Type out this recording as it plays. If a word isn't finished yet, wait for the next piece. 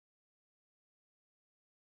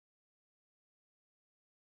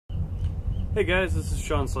Hey guys, this is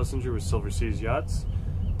Schlesinger with Cruisers Yachts.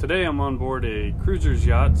 Today I'm on board a Cruisers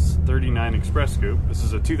Yachts 39 Express Coupe. This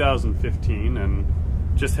is a 2015 and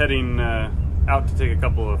just heading out to take a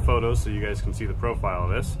couple of photos so you guys can see the profile of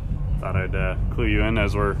this. Thought I'd clue you in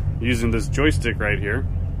as we're using this joystick right here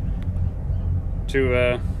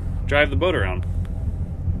to drive the boat around.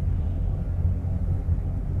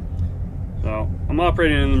 So I'm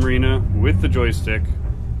operating in the marina with the joystick.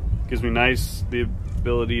 Gives me the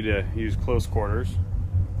ability to use close quarters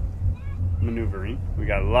maneuvering. We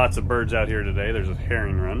got lots of birds out here today. There's a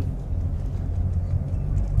herring run.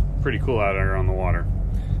 Pretty cool out here on the water.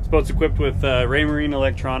 This boat's equipped with Raymarine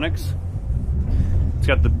electronics. It's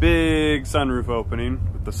got the big sunroof opening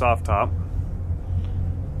with the soft top.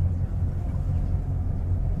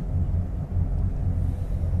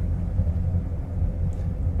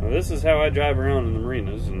 Now this is how I drive around in the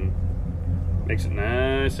marinas, and makes it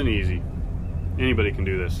nice and easy. Anybody can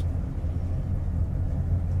do this.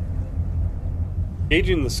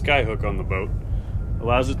 Engaging the Skyhook on the boat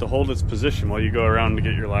allows it to hold its position while you go around to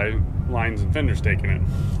get your lines and fenders taken in.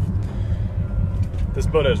 This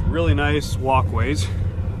boat has really nice walkways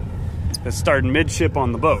that start midship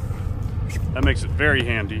on the boat. That makes it very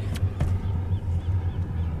handy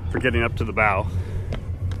for getting up to the bow.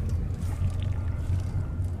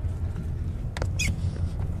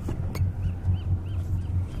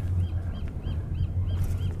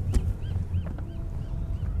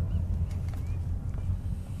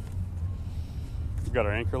 We've got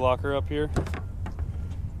our anchor locker up here.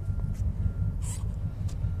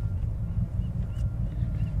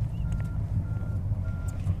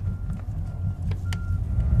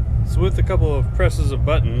 So with a couple of presses of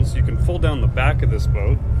buttons, you can fold down the back of this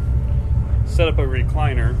boat, set up a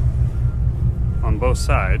recliner on both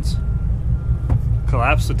sides,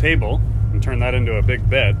 collapse the table, and turn that into a big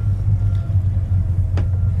bed.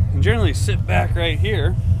 And generally sit back right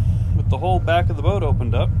here with the whole back of the boat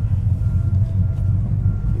opened up.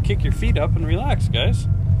 Kick your feet up and relax, guys.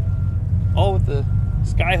 All with the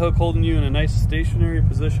Skyhook holding you in a nice stationary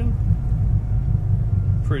position.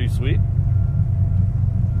 Pretty sweet.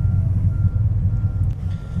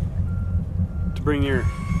 To bring your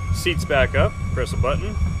seats back up, press a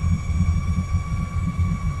button.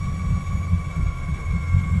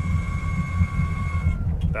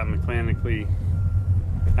 That mechanically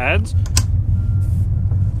adds.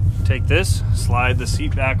 Take this, slide the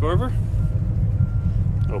seat back over.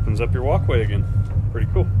 Opens up your walkway again. Pretty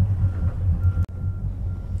cool.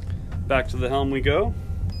 Back to the helm we go.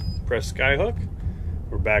 Press Skyhook.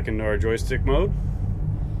 We're back into our joystick mode.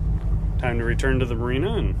 Time to return to the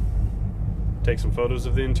marina and take some photos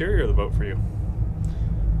of the interior of the boat for you.